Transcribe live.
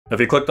If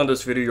you clicked on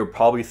this video, you're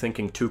probably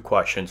thinking two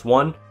questions.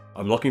 One,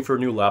 I'm looking for a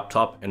new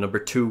laptop, and number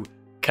two,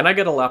 can I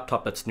get a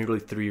laptop that's nearly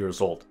 3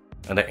 years old?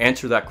 And the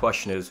answer to that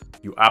question is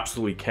you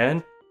absolutely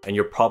can, and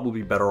you're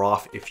probably better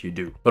off if you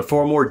do. But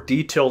for a more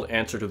detailed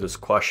answer to this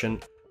question,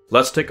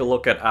 let's take a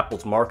look at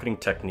Apple's marketing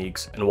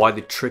techniques and why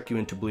they trick you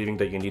into believing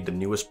that you need the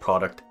newest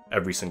product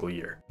every single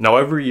year. Now,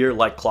 every year,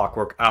 like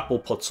clockwork, Apple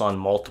puts on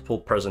multiple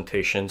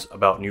presentations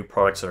about new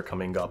products that are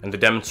coming up, and they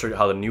demonstrate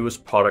how the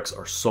newest products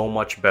are so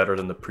much better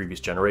than the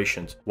previous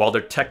generations. While their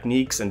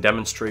techniques and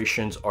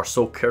demonstrations are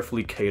so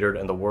carefully catered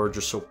and the words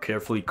are so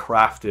carefully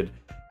crafted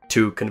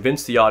to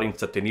convince the audience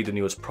that they need the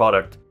newest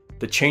product,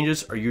 the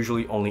changes are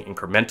usually only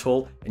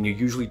incremental, and you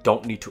usually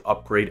don't need to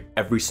upgrade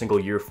every single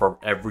year for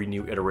every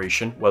new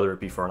iteration, whether it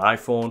be for an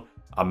iPhone,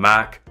 a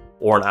Mac,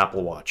 or an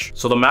Apple Watch.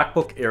 So the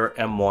MacBook Air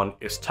M1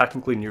 is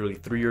technically nearly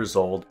 3 years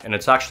old, and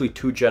it's actually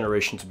 2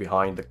 generations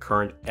behind the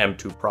current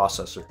M2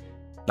 processor.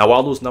 Now,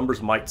 while those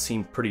numbers might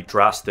seem pretty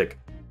drastic,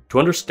 to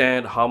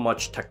understand how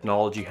much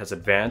technology has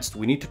advanced,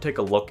 we need to take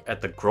a look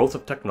at the growth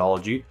of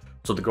technology,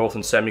 so the growth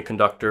in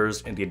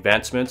semiconductors and the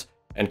advancements,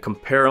 and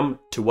compare them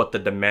to what the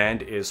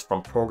demand is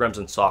from programs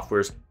and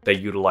softwares that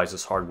utilize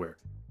this hardware.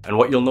 And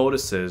what you'll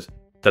notice is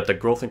that the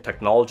growth in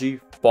technology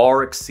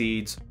far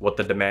exceeds what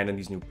the demand in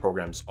these new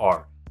programs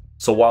are.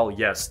 So while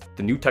yes,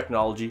 the new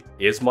technology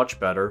is much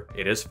better,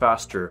 it is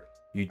faster,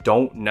 you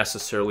don't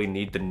necessarily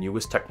need the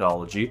newest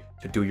technology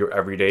to do your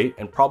everyday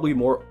and probably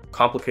more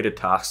complicated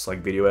tasks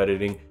like video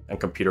editing and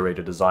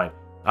computer-aided design.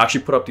 I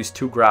actually put up these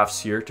two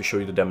graphs here to show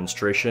you the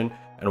demonstration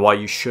and why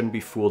you shouldn't be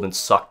fooled and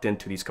sucked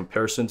into these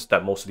comparisons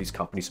that most of these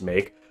companies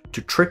make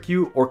to trick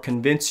you or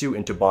convince you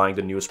into buying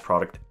the newest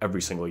product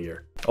every single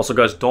year. Also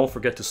guys, don't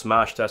forget to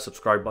smash that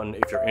subscribe button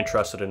if you're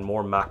interested in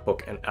more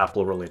MacBook and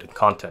Apple related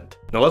content.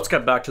 Now let's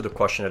get back to the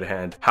question at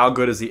hand. How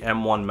good is the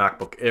M1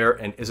 MacBook Air,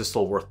 and is it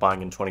still worth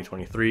buying in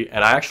 2023?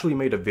 And I actually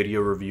made a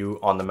video review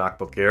on the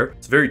MacBook Air.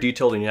 It's very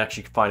detailed and you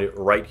actually can find it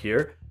right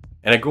here.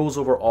 And it goes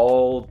over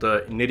all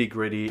the nitty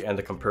gritty and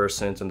the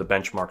comparisons and the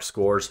benchmark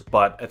scores.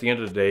 But at the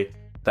end of the day,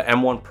 the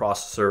M1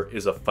 processor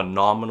is a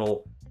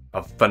phenomenal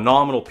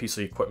piece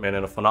of equipment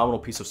and a phenomenal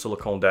piece of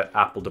silicone that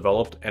Apple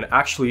developed. And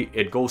actually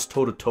it goes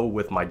toe to toe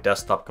with my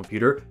desktop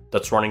computer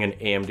that's running an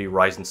AMD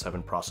Ryzen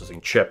 7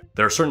 processing chip.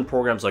 There are certain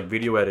programs like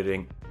video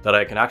editing that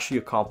I can actually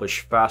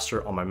accomplish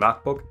faster on my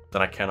MacBook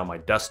than I can on my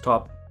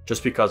desktop,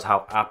 just because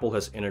how Apple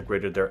has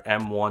integrated their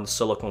M1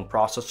 silicone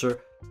processor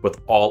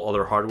with all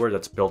other hardware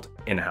that's built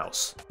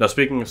in-house. Now,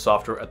 speaking of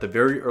software, at the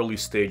very early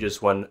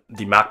stages when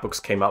the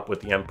MacBooks came out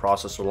with the M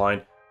processor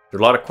line, there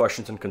are a lot of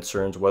questions and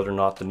concerns whether or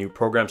not the new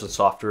programs and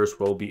softwares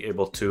will be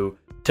able to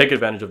take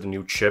advantage of the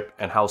new chip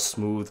and how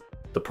smooth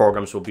the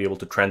programs will be able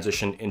to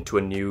transition into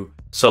a new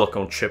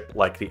silicone chip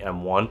like the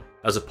M1,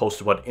 as opposed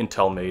to what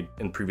Intel made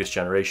in previous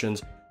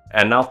generations.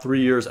 And now 3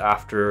 years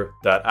after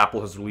that Apple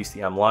has released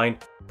the M line,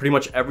 pretty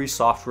much every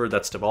software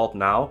that's developed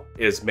now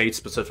is made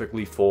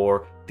specifically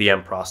for the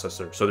M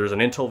processor. So there's an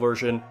Intel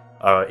version,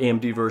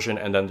 AMD version,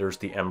 and then there's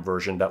the M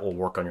version that will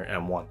work on your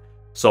M1.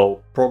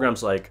 So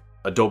programs like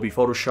Adobe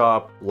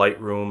Photoshop,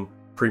 Lightroom,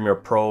 Premiere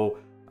Pro,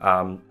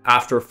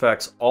 After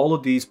Effects, all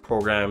of these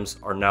programs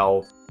are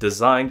now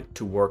designed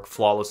to work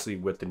flawlessly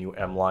with the new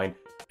M line,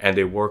 and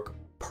they work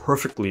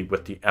perfectly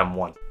with the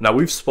M1. Now,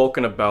 we've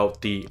spoken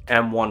about the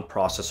M1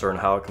 processor and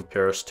how it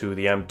compares to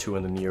the M2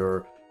 and the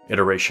newer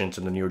iterations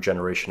and the newer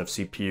generation of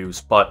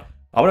CPUs, but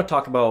I want to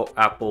talk about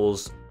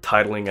Apple's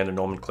titling and the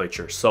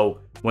nomenclature. So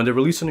when they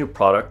release a new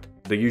product,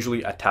 they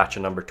usually attach a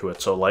number to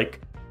it. So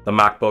like the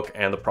MacBook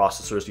and the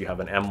processors, you have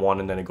an M1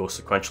 and then it goes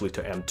sequentially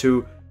to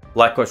M2.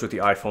 Likewise with the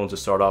iPhones, it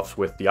starts off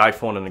with the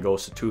iPhone and it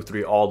goes to 2,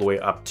 3, all the way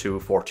up to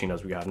 14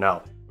 as we have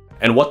now.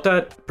 And what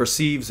that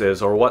perceives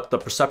is, or what the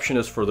perception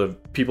is for the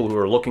people who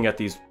are looking at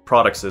these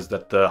products, is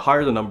that the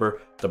higher the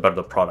number, the better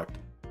the product.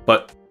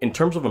 But in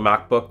terms of a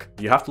MacBook,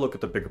 you have to look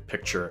at the bigger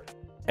picture.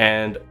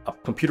 And a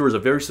computer is a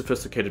very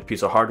sophisticated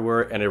piece of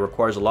hardware, and it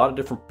requires a lot of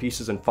different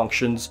pieces and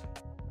functions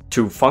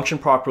to function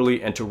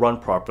properly and to run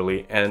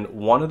properly. And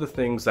one of the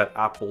things that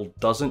Apple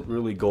doesn't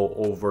really go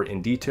over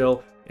in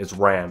detail is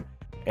RAM.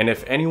 And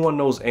if anyone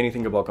knows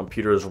anything about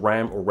computers,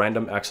 RAM or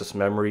random access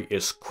memory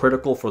is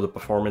critical for the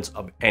performance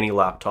of any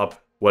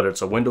laptop, whether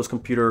it's a Windows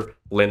computer,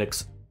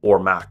 Linux, or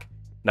Mac.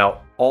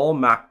 Now, all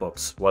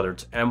MacBooks, whether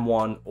it's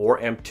M1 or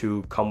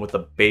M2, come with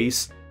a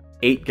base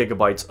 8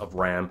 gigabytes of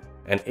RAM,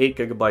 and 8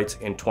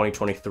 gigabytes in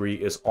 2023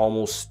 is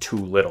almost too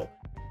little.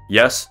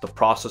 Yes, the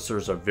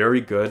processors are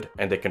very good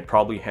and they can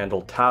probably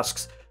handle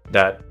tasks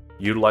that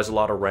utilize a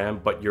lot of RAM,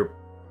 but you're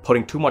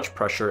putting too much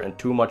pressure and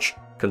too much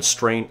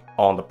constraint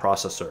on the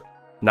processor.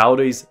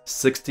 Nowadays,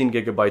 16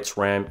 gigabytes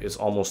RAM is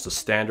almost the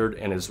standard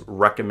and is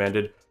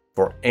recommended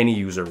for any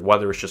user,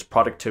 whether it's just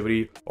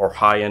productivity or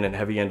high-end and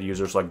heavy-end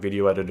users like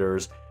video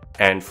editors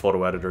and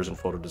photo editors and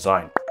photo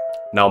design.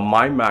 Now,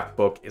 my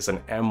MacBook is an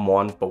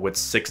M1, but with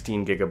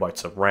 16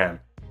 gigabytes of RAM.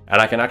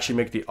 And I can actually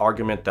make the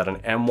argument that an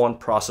M1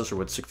 processor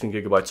with 16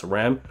 gigabytes of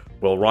RAM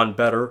will run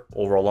better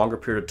over a longer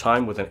period of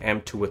time with an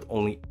M2 with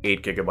only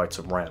 8 gigabytes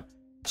of RAM.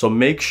 So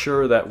make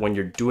sure that when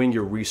you're doing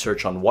your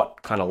research on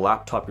what kind of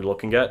laptop you're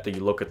looking at, that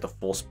you look at the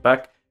full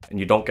spec and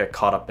you don't get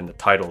caught up in the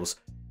titles.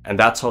 And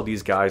that's how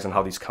these guys and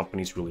how these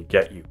companies really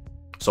get you.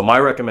 So my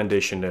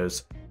recommendation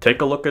is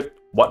take a look at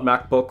what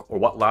MacBook or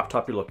what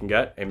laptop you're looking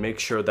at and make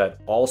sure that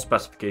all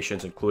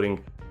specifications,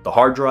 including the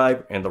hard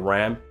drive and the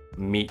RAM,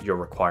 meet your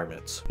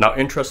requirements. Now,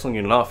 interestingly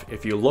enough,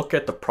 if you look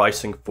at the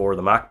pricing for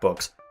the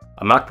MacBooks,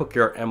 a MacBook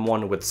Air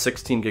M1 with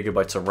 16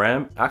 gigabytes of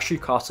RAM actually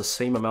costs the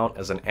same amount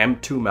as an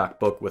M2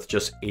 MacBook with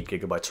just 8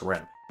 gigabytes of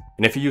RAM.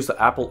 And if you use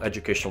the Apple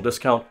educational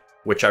discount,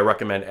 which I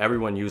recommend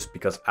everyone use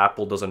because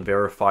Apple doesn't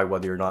verify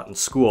whether you're not in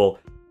school,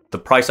 the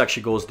price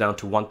actually goes down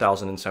to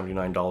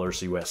 $1,079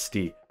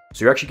 USD.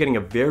 So you're actually getting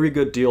a very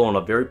good deal on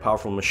a very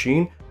powerful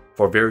machine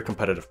for a very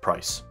competitive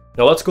price.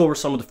 Now let's go over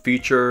some of the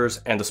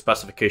features and the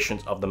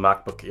specifications of the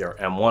MacBook Air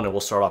M1, and we'll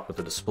start off with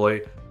the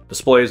display.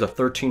 Display is a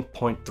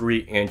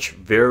 13.3-inch,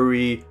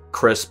 very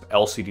crisp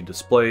LCD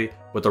display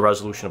with a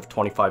resolution of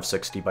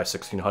 2560 by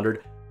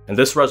 1600. And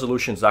this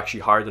resolution is actually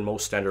higher than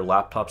most standard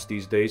laptops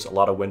these days. A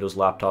lot of Windows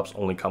laptops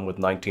only come with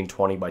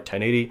 1920 by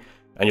 1080.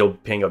 And you'll be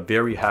paying a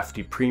very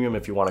hefty premium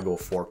if you want to go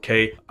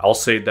 4K. I'll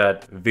say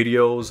that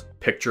videos,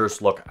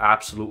 pictures look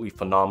absolutely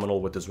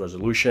phenomenal with this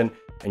resolution,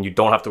 and you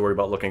don't have to worry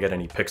about looking at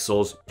any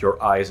pixels.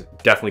 Your eyes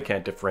definitely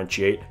can't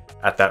differentiate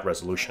at that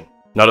resolution.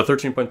 Now, the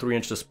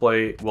 13.3-inch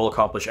display will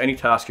accomplish any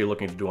task you're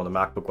looking to do on the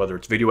MacBook, whether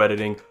it's video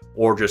editing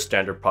or just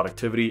standard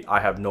productivity. I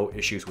have no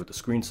issues with the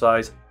screen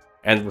size.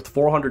 And with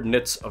 400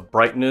 nits of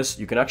brightness,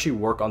 you can actually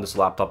work on this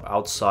laptop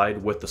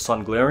outside with the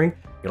sun glaring.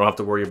 You don't have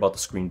to worry about the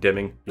screen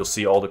dimming. You'll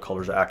see all the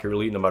colors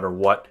accurately no matter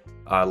what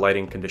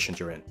lighting conditions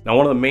you're in. Now,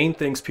 one of the main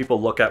things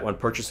people look at when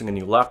purchasing a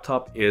new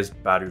laptop is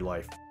battery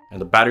life. And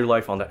the battery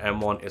life on the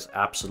M1 is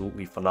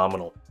absolutely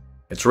phenomenal.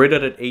 It's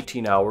rated at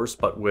 18 hours,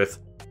 but with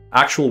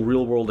actual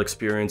real-world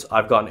experience,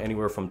 I've gotten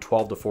anywhere from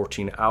 12 to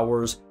 14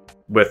 hours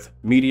with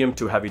medium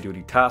to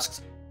heavy-duty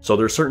tasks. So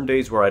there are certain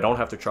days where I don't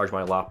have to charge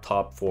my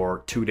laptop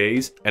for 2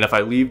 days. And if I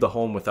leave the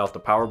home without the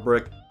power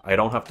brick, I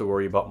don't have to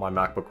worry about my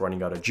MacBook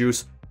running out of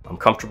juice. I'm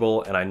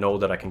comfortable and I know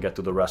that I can get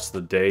through the rest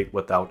of the day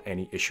without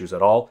any issues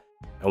at all.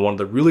 And one of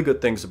the really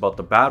good things about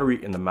the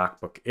battery in the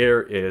MacBook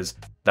Air is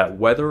that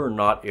whether or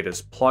not it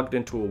is plugged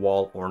into a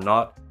wall or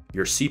not,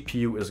 your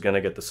CPU is going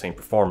to get the same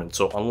performance.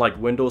 So unlike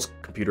Windows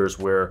computers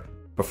where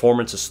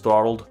performance is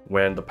throttled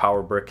when the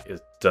power brick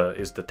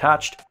is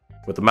detached,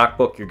 with the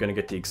MacBook, you're going to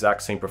get the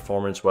exact same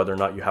performance whether or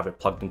not you have it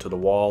plugged into the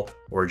wall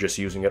or just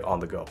using it on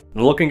the go.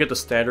 Now, looking at the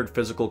standard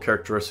physical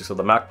characteristics of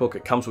the MacBook,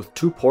 it comes with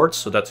 2 ports,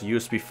 so that's a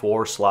USB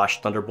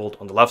 4/Thunderbolt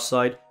on the left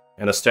side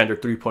and a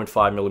standard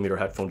 3.5mm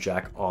headphone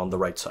jack on the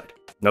right side.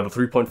 Now, the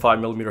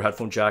 3.5mm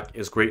headphone jack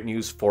is great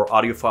news for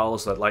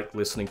audiophiles that like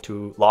listening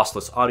to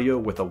lossless audio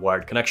with a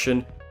wired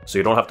connection, so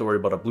you don't have to worry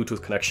about a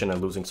Bluetooth connection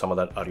and losing some of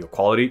that audio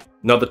quality.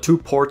 Now, the 2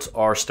 ports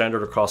are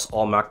standard across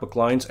all MacBook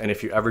lines, and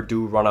if you ever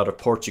do run out of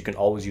ports, you can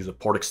always use a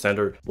port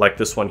extender like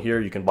this one here.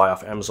 You can buy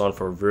off Amazon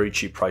for a very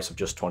cheap price of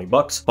just 20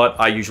 bucks, but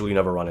I usually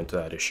never run into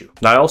that issue.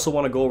 Now, I also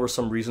want to go over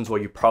some reasons why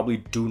you probably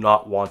do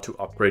not want to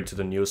upgrade to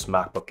the newest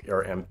MacBook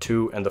Air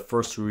M2, and the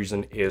first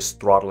reason is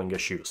throttling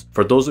issues.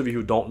 For those of you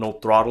who don't know,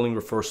 throttling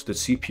refers to the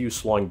CPU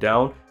slowing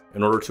down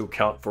in order to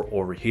account for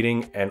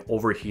overheating, and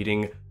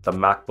overheating the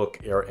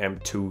MacBook Air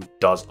M2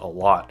 does a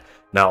lot.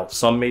 Now,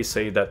 some may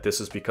say that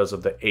this is because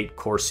of the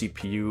 8-core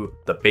CPU,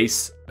 the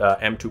base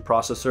M2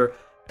 processor,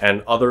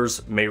 and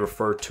others may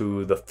refer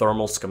to the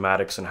thermal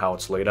schematics and how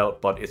it's laid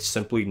out, but it's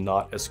simply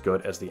not as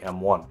good as the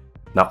M1.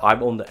 Now,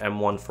 I've owned the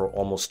M1 for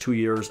almost 2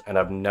 years and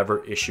I've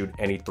never issued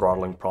any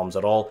throttling problems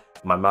at all.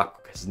 My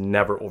MacBook has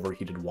never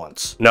overheated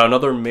once. Now,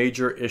 another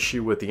major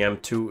issue with the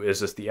M2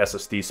 is the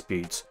SSD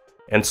speeds.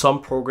 In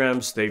some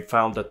programs, they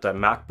found that the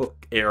MacBook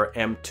Air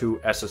M2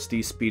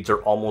 SSD speeds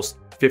are almost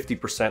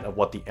 50% of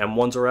what the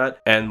M1s are at,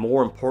 and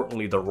more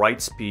importantly, the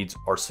write speeds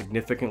are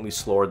significantly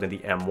slower than the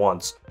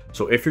M1s.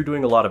 So if you're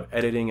doing a lot of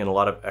editing and a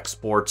lot of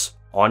exports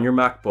on your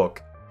MacBook,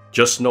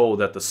 just know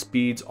that the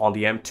speeds on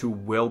the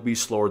M2 will be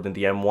slower than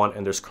the M1,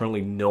 and there's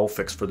currently no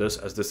fix for this,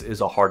 as this is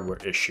a hardware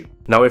issue.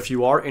 Now, if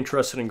you are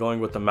interested in going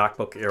with the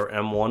MacBook Air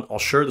M1, I'll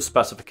share the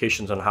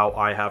specifications on how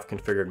I have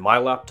configured my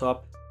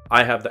laptop.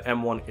 I have the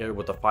M1 Air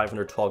with a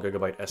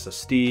 512GB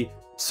SSD,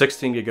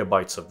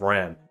 16GB of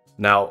RAM.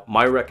 Now,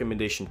 my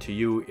recommendation to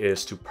you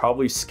is to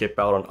probably skip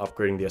out on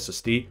upgrading the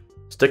SSD.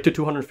 Stick to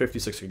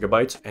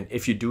 256GB, and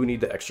if you do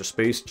need the extra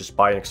space, just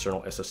buy an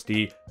external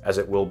SSD, as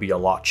it will be a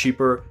lot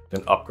cheaper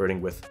than upgrading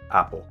with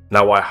Apple.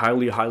 Now, I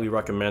highly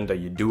recommend that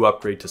you do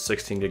upgrade to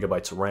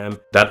 16GB of RAM.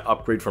 That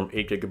upgrade from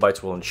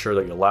 8GB will ensure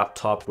that your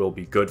laptop will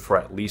be good for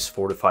at least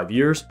 4 to 5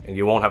 years, and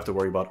you won't have to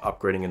worry about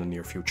upgrading in the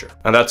near future.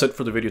 And that's it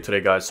for the video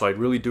today, guys. So I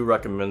really do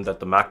recommend that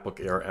the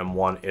MacBook Air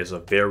M1 is a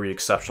very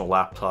exceptional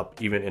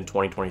laptop, even in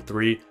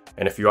 2023.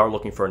 And if you are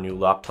looking for a new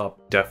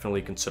laptop,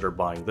 definitely consider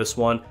buying this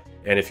one.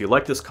 And if you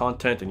like this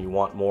content and you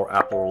want more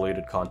Apple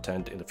related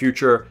content in the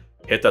future,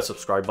 hit that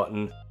subscribe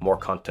button, more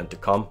content to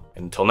come.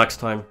 And until next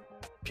time,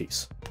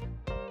 peace.